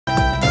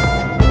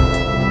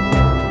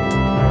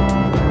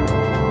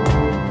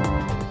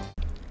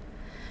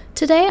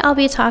Today I'll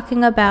be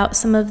talking about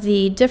some of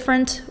the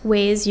different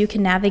ways you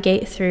can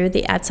navigate through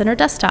the adCenter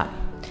desktop.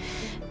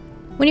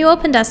 When you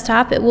open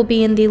desktop, it will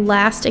be in the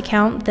last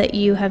account that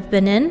you have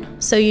been in,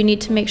 so you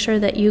need to make sure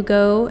that you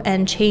go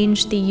and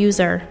change the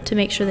user to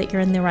make sure that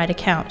you're in the right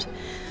account.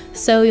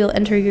 So you'll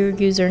enter your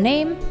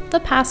username, the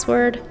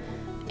password,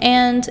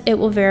 and it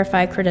will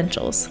verify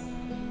credentials.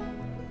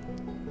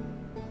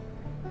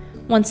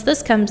 Once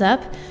this comes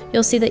up,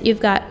 you'll see that you've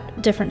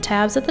got different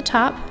tabs at the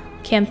top: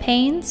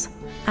 campaigns,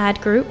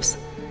 ad groups,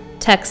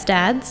 text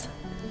ads,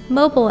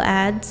 mobile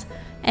ads,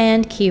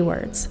 and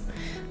keywords.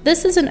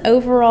 This is an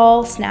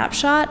overall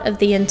snapshot of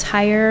the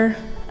entire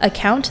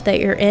account that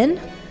you're in.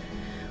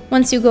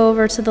 Once you go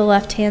over to the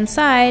left-hand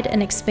side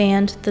and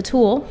expand the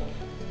tool,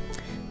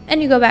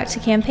 and you go back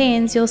to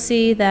campaigns, you'll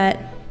see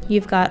that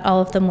you've got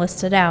all of them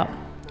listed out.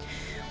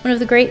 One of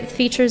the great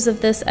features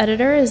of this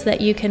editor is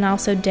that you can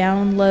also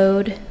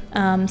download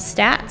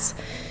stats.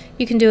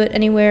 You can do it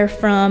anywhere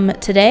from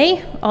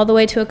today all the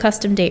way to a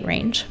custom date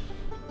range.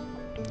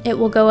 It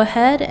will go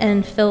ahead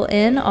and fill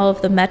in all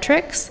of the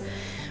metrics.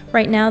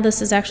 Right now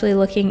this is actually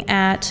looking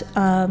at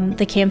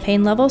the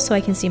campaign level, so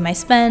I can see my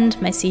spend,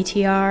 my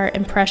CTR,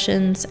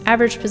 impressions,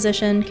 average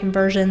position,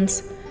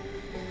 conversions.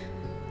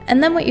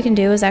 And then what you can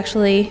do is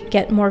actually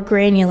get more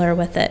granular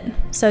with it.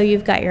 So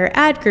you've got your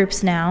ad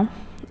groups now.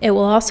 It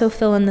will also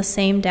fill in the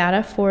same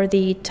data for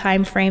the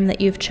time frame that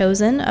you've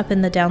chosen up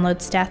in the download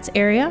stats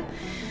area,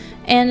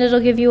 and it'll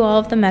give you all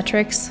of the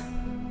metrics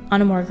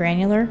on a more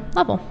granular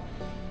level.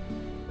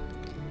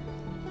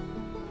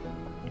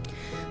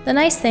 The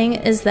nice thing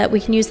is that we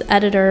can use the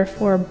editor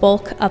for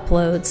bulk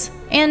uploads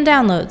and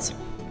downloads.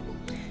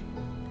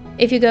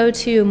 If you go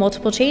to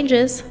multiple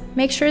changes,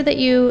 make sure that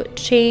you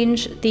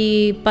change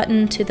the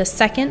button to the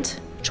second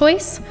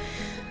choice.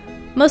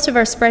 Most of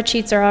our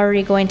spreadsheets are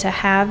already going to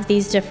have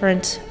these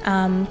different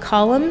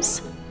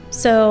columns.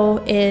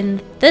 So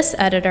in this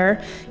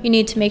editor, you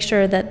need to make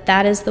sure that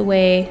that is the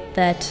way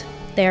that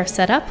they are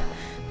set up,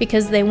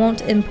 because they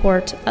won't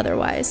import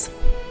otherwise.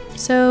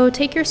 So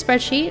take your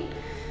spreadsheet,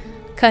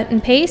 cut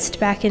and paste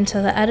back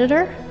into the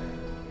editor.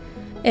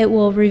 It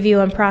will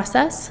review and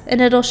process, and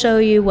it'll show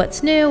you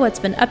what's new, what's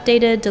been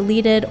updated,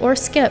 deleted, or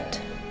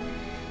skipped.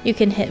 You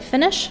can hit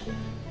finish,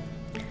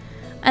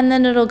 and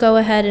then it'll go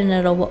ahead and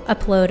it'll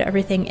upload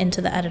everything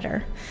into the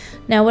editor.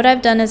 Now what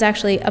I've done is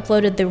actually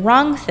uploaded the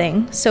wrong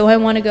thing, so I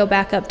want to go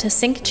back up to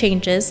sync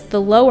changes, the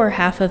lower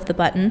half of the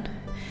button,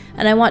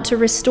 and I want to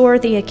restore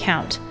the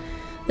account.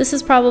 This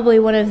is probably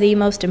one of the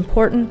most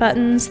important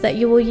buttons that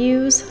you will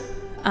use,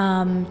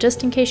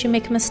 just in case you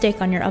make a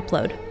mistake on your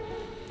upload.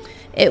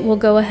 It will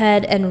go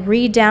ahead and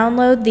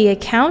re-download the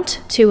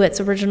account to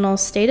its original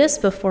status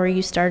before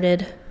you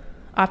started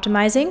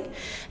optimizing.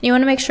 You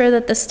want to make sure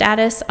that the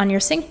status on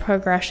your sync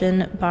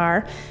progression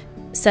bar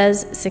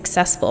says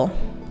successful.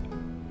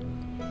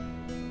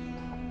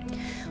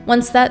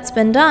 Once that's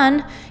been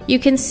done, you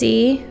can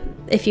see,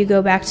 if you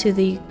go back to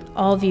the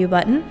All View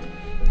button,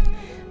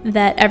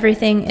 that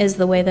everything is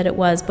the way that it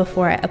was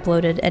before I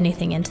uploaded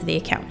anything into the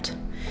account.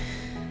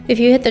 If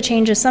you hit the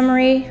changes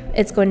summary,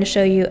 it's going to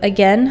show you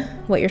again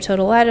what your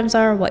total items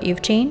are, what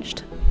you've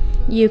changed.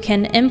 You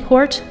can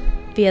import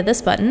via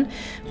this button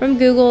from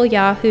Google,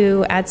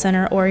 Yahoo,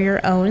 adCenter, or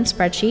your own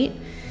spreadsheet.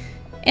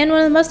 And one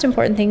of the most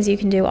important things you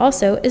can do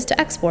also is to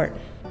export.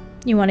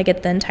 You want to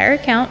get the entire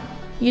account.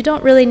 You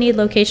don't really need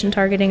location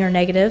targeting or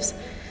negatives,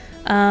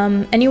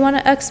 and you want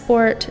to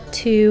export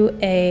to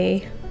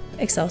a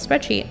Excel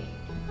spreadsheet.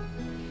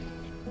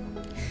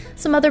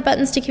 Some other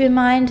buttons to keep in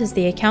mind is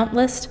the account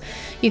list.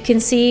 You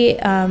can see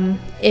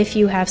if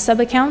you have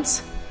sub-accounts,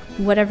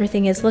 what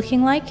everything is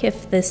looking like,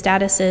 if the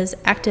status is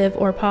active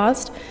or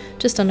paused,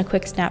 just on a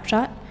quick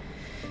snapshot.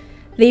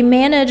 The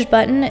Manage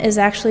button is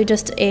actually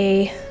just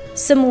a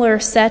similar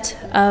set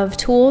of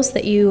tools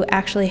that you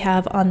actually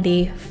have on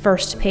the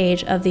first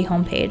page of the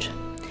home page.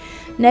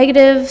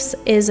 Negatives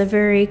is a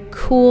very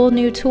cool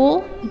new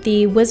tool.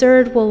 The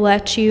wizard will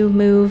let you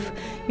move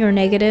your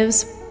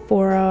negatives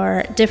for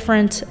our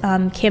different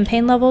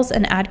campaign levels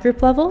and ad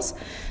group levels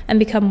and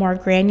become more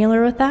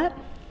granular with that.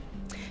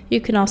 You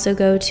can also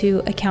go to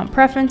account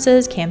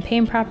preferences,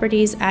 campaign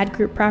properties, ad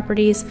group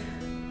properties.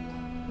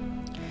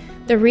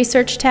 The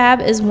research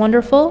tab is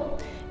wonderful.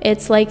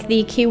 It's like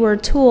the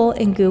keyword tool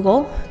in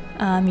Google.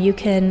 You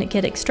can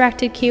get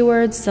extracted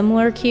keywords,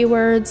 similar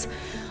keywords,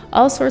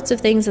 all sorts of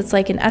things. It's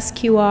like an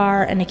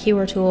SQR and a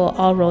keyword tool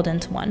all rolled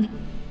into one.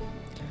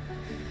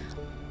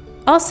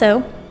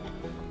 Also,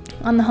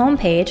 on the home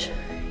page,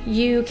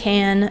 you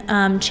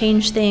can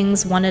change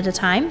things one at a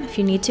time if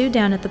you need to,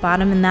 down at the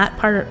bottom in that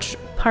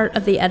part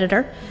of the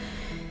editor.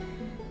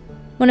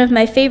 One of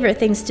my favorite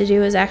things to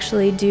do is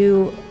actually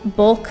do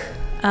bulk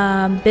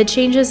bid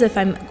changes if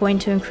I'm going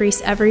to increase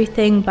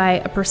everything by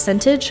a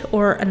percentage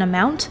or an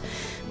amount.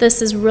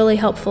 This is really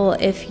helpful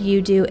if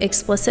you do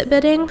explicit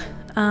bidding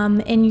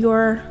in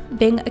your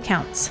Bing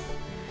accounts.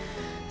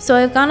 So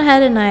I've gone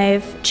ahead and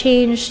I've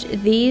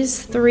changed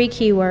these 3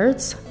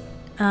 keywords.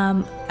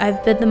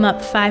 I've bid them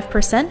up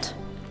 5%,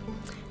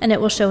 and it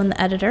will show in the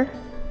editor.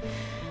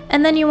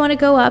 And then you want to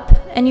go up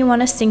and you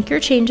want to sync your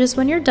changes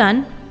when you're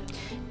done.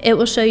 It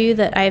will show you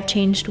that I have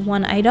changed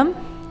one item.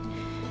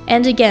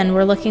 And again,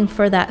 we're looking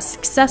for that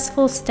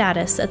successful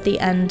status at the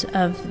end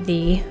of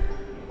the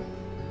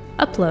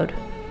upload.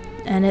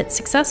 And it's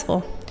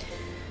successful.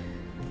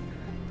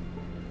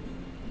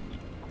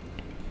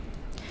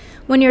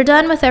 When you're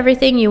done with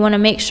everything, you want to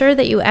make sure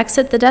that you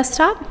exit the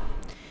desktop,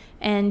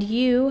 and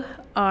you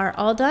are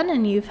all done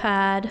and you've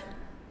had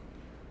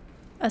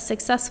a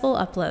successful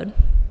upload.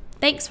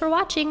 Thanks for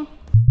watching.